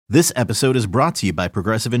This episode is brought to you by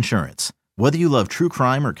Progressive Insurance. Whether you love true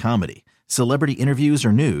crime or comedy, celebrity interviews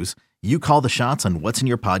or news, you call the shots on what's in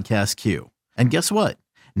your podcast queue. And guess what?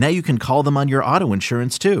 Now you can call them on your auto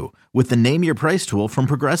insurance too with the Name Your Price tool from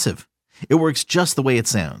Progressive. It works just the way it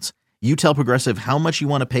sounds. You tell Progressive how much you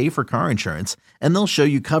want to pay for car insurance, and they'll show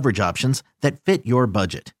you coverage options that fit your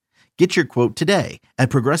budget. Get your quote today at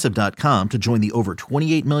Progressive.com to join the over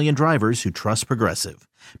 28 million drivers who trust Progressive.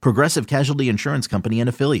 Progressive Casualty Insurance Company and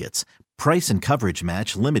Affiliates. Price and coverage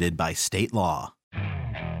match limited by state law.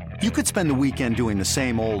 You could spend the weekend doing the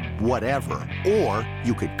same old whatever, or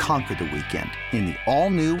you could conquer the weekend in the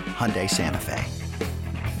all-new Hyundai Santa Fe.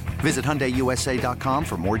 Visit HyundaiUSA.com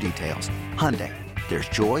for more details. Hyundai, there's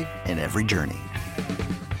joy in every journey.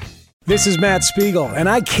 This is Matt Spiegel, and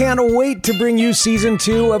I can't wait to bring you Season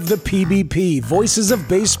 2 of the PBP, Voices of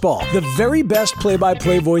Baseball. The very best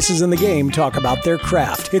play-by-play voices in the game talk about their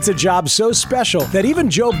craft. It's a job so special that even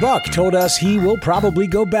Joe Buck told us he will probably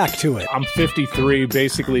go back to it. I'm 53,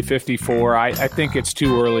 basically 54. I think it's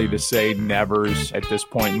too early to say nevers at this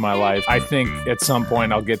point in my life. I think at some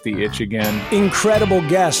point I'll get the itch again. Incredible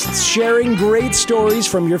guests sharing great stories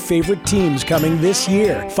from your favorite teams coming this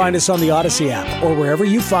year. Find us on the Odyssey app or wherever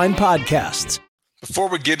you find podcasts. Before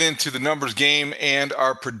we get into the numbers game and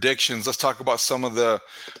our predictions, let's talk about some of the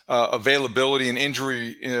availability and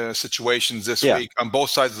injury situations this week on both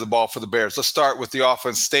sides of the ball for the Bears. Let's start with the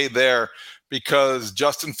offense. Stay there because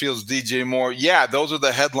Justin Fields, DJ Moore, those are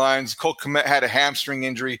the headlines. Cole Kmet had a hamstring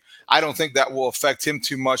injury. I don't think that will affect him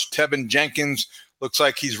too much. Tevin Jenkins looks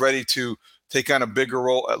like he's ready to take on a bigger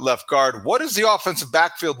role at left guard. What does the offensive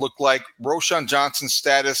backfield look like? Roschon Johnson's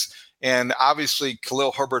status, and obviously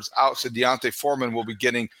Khalil Herbert's out, so D'Onta Foreman will be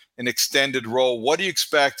getting an extended role. What do you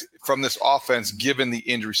expect from this offense given the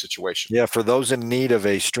injury situation? Yeah, for those in need of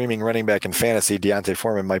a streaming running back in fantasy, D'Onta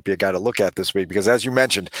Foreman might be a guy to look at this week because, as you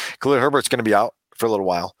mentioned, Khalil Herbert's going to be out for a little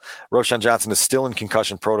while. Roschon Johnson is still in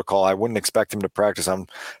concussion protocol. I wouldn't expect him to practice on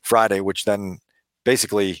Friday, which then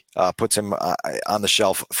basically puts him on the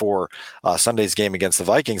shelf for Sunday's game against the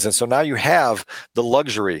Vikings. And so now you have the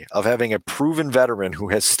luxury of having a proven veteran who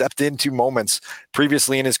has stepped into moments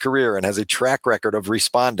previously in his career and has a track record of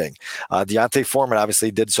responding. D'Onta Foreman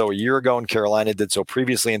obviously did so a year ago in Carolina, did so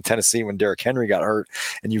previously in Tennessee when Derrick Henry got hurt.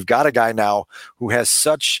 And you've got a guy now who has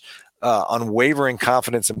such unwavering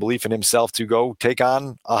confidence and belief in himself to go take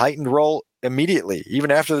on a heightened role immediately, even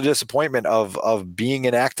after the disappointment of being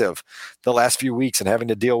inactive the last few weeks and having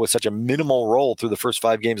to deal with such a minimal role through the first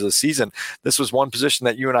 5 games of the season. This was one position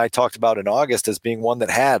that you and I talked about in August as being one that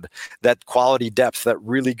had that quality depth that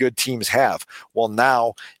really good teams have. Well,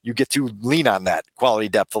 now you get to lean on that quality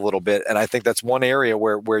depth a little bit. And I think that's one area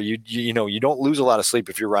where you don't lose a lot of sleep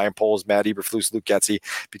if you're Ryan Poles, Matt Eberflus, Luke Getsy,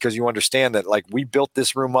 because you understand that like we built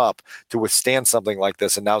this room up to withstand something like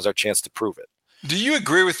this. And now's our chance to prove it. Do you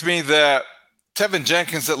agree with me that Tevin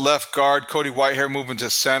Jenkins at left guard, Cody Whitehair moving to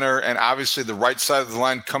center, and obviously the right side of the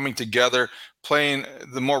line coming together, playing,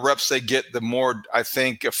 the more reps they get, the more I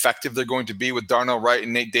think effective they're going to be with Darnell Wright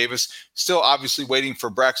and Nate Davis. Still obviously waiting for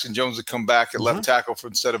Braxton Jones to come back at left tackle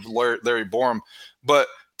instead of Larry Borom. But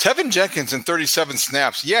Tevin Jenkins in 37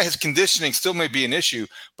 snaps, his conditioning still may be an issue,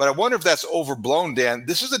 but I wonder if that's overblown, Dan.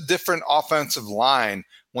 This is a different offensive line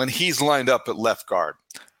when he's lined up at left guard.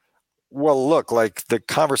 Well, look, like the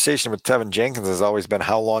conversation with Tevin Jenkins has always been,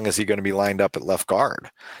 how long is he going to be lined up at left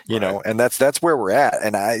guard? You know, and that's where we're at.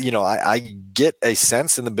 And I get a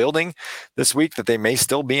sense in the building this week that they may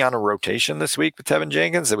still be on a rotation this week with Tevin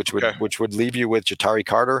Jenkins, which would leave you with Jatari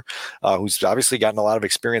Carter, who's obviously gotten a lot of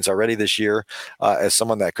experience already this year as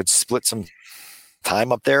someone that could split some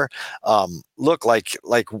time up there. Look, like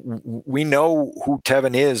we know who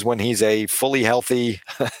Tevin is when he's a fully healthy,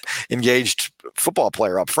 engaged football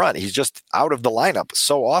player up front. He's just out of the lineup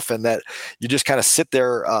so often that you just kind of sit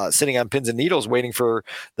there sitting on pins and needles waiting for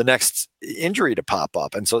the next injury to pop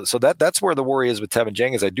up. And so that's where the worry is with Tevin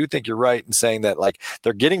Jenkins. I do think you're right in saying that like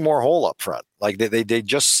they're getting more whole up front. Like they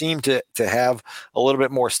just seem to have a little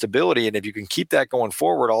bit more stability. And if you can keep that going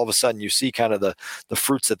forward, all of a sudden you see kind of the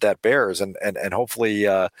fruits that bears. And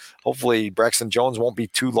hopefully Braxton Jones won't be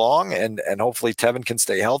too long and hopefully Tevin can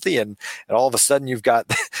stay healthy. And all of a sudden you've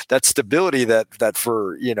got that stability that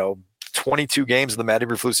for, 22 games of the Matt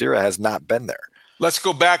Eberflus era has not been there. Let's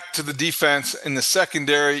go back to the defense in the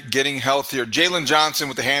secondary, getting healthier. Jalen Johnson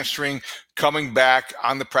with the hamstring coming back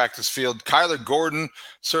on the practice field. Kyler Gordon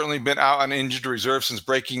certainly been out on injured reserve since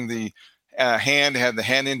breaking the hand, had the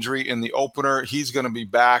hand injury in the opener. He's going to be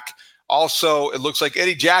back. Also, it looks like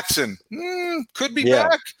Eddie Jackson could be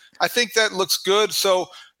back. I think that looks good. So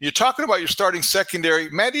you're talking about your starting secondary.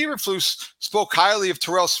 Matt Eberflus spoke highly of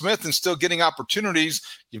Terrell Smith and still getting opportunities.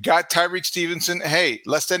 You've got Tyreek Stevenson. Hey,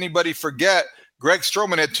 lest anybody forget, Greg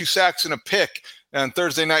Stroman had 2 sacks and a pick on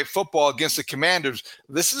Thursday Night Football against the Commanders.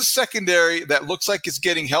 This is a secondary that looks like it's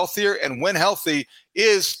getting healthier, and when healthy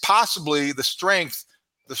is possibly the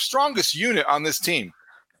strongest unit on this team.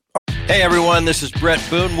 Hey everyone, this is Brett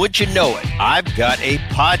Boone. Would you know it? I've got a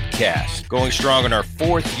podcast going strong in our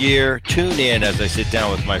 4th year. Tune in as I sit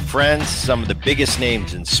down with my friends, some of the biggest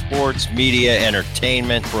names in sports, media,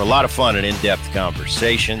 entertainment, for a lot of fun and in-depth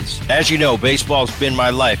conversations. As you know, baseball's been my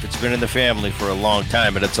life. It's been in the family for a long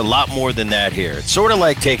time, but it's a lot more than that here. It's sort of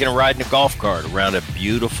like taking a ride in a golf cart around a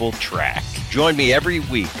beautiful track. Join me every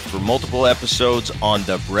week for multiple episodes on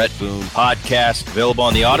the Brett Boone Podcast, available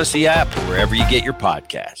on the Odyssey app or wherever you get your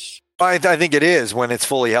podcasts. I think it is when it's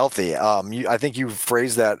fully healthy. I think you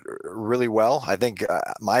phrased that really well. I think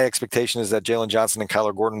my expectation is that Jalen Johnson and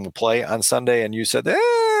Kyler Gordon will play on Sunday, and you said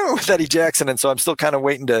with Eddie Jackson, and so I'm still kind of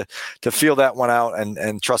waiting to feel that one out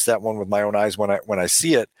and trust that one with my own eyes when I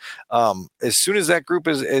see it. As soon as that group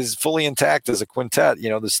is fully intact as a quintet,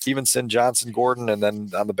 the Stevenson, Johnson, Gordon, and then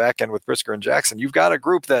on the back end with Brisker and Jackson, you've got a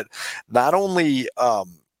group that not only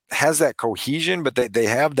has that cohesion, but they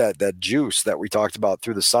have that juice that we talked about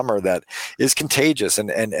through the summer that is contagious.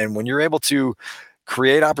 And when you're able to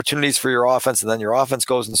create opportunities for your offense, and then your offense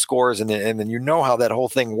goes and scores, and then you know how that whole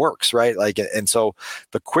thing works, right? And so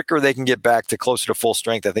the quicker they can get back to closer to full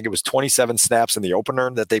strength, I think it was 27 snaps in the opener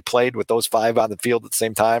that they played with those 5 on the field at the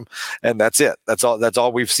same time, and that's it. That's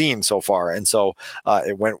all we've seen so far. And so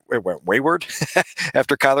it went wayward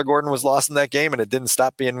after Kyler Gordon was lost in that game, and it didn't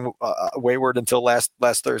stop being wayward until last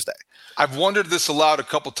Thursday. I've wondered this aloud a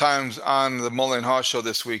couple times on the Mullen and Haw show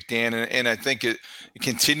this week, Dan, and I think it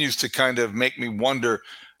continues to kind of make me wonder,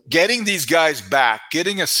 getting these guys back,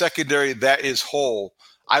 getting a secondary that is whole,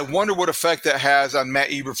 I wonder what effect that has on Matt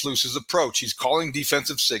Eberflus's approach. He's calling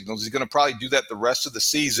defensive signals. He's going to probably do that the rest of the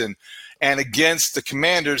season. And against the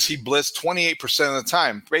Commanders, he blitzed 28% of the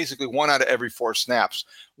time, basically 1 out of every 4 snaps,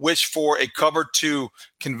 which for a cover 2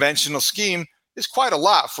 conventional scheme is quite a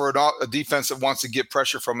lot for a defense that wants to get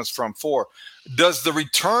pressure from us from 4. Does the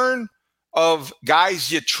return of guys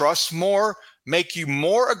you trust more make you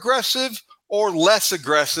more aggressive or less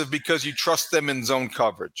aggressive because you trust them in zone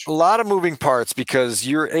coverage? A lot of moving parts, because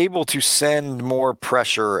you're able to send more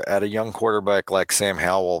pressure at a young quarterback like Sam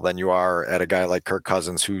Howell than you are at a guy like Kirk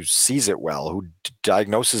Cousins, who sees it well, who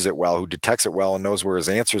diagnoses it well, who detects it well, and knows where his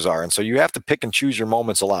answers are. And so you have to pick and choose your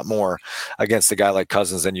moments a lot more against a guy like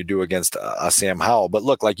Cousins than you do against a Sam Howell. But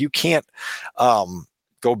look, you can't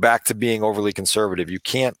go back to being overly conservative. You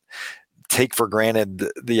can't take for granted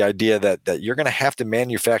the idea that you're going to have to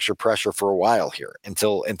manufacture pressure for a while here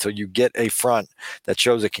until you get a front that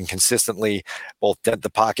shows it can consistently both dent the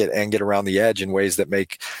pocket and get around the edge in ways that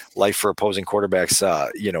make life for opposing quarterbacks,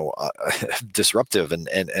 disruptive and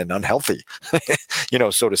unhealthy,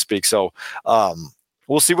 so to speak. So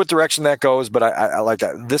we'll see what direction that goes, but I like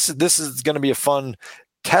that. This is going to be a fun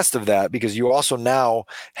test of that, because you also now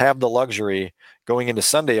have the luxury going into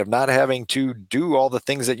Sunday of not having to do all the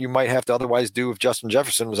things that you might have to otherwise do if Justin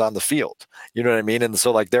Jefferson was on the field. You know what I mean? And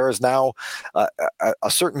so there is now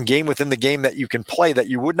a certain game within the game that you can play that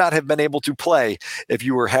you would not have been able to play if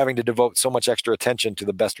you were having to devote so much extra attention to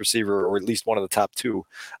the best receiver, or at least one of the top 2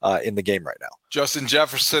 in the game right now. Justin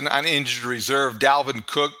Jefferson on injured reserve. Dalvin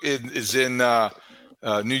Cook is in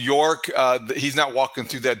New York. He's not walking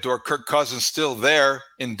through that door. Kirk Cousins still there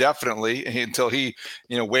indefinitely until he,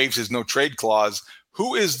 waives his no trade clause.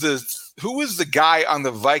 Who is the guy on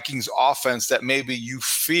the Vikings offense that maybe you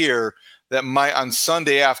fear that might on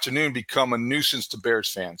Sunday afternoon become a nuisance to Bears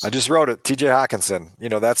fans? I just wrote it. TJ Hawkinson.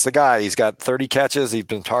 That's the guy. He's got 30 catches. He's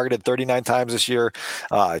been targeted 39 times this year.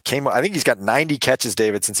 I think he's got 90 catches,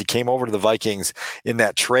 David, since he came over to the Vikings in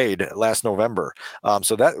that trade last November.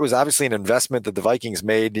 So that was obviously an investment that the Vikings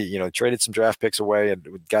made. Traded some draft picks away and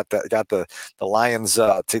got the Lions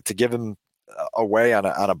to give him away on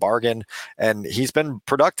a bargain, and he's been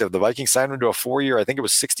productive. The Vikings signed him to a 4-year, I think it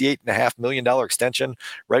was $68.5 million extension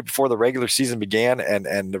right before the regular season began,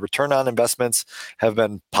 and the return on investments have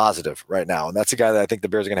been positive right now. And that's a guy that I think the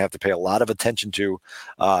Bears are going to have to pay a lot of attention to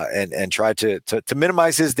and try to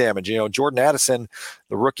minimize his damage. Jordan Addison,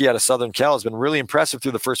 the rookie out of Southern Cal, has been really impressive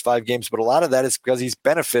through the first 5 games, but a lot of that is because he's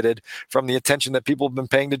benefited from the attention that people have been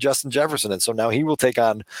paying to Justin Jefferson. And so now he will take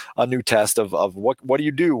on a new test of what do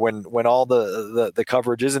you do when all the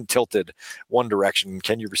coverage isn't tilted one direction?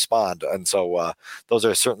 Can you respond? And so those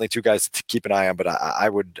are certainly 2 guys to keep an eye on, but I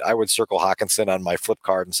would circle Hawkinson on my flip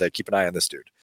card and say, keep an eye on this dude.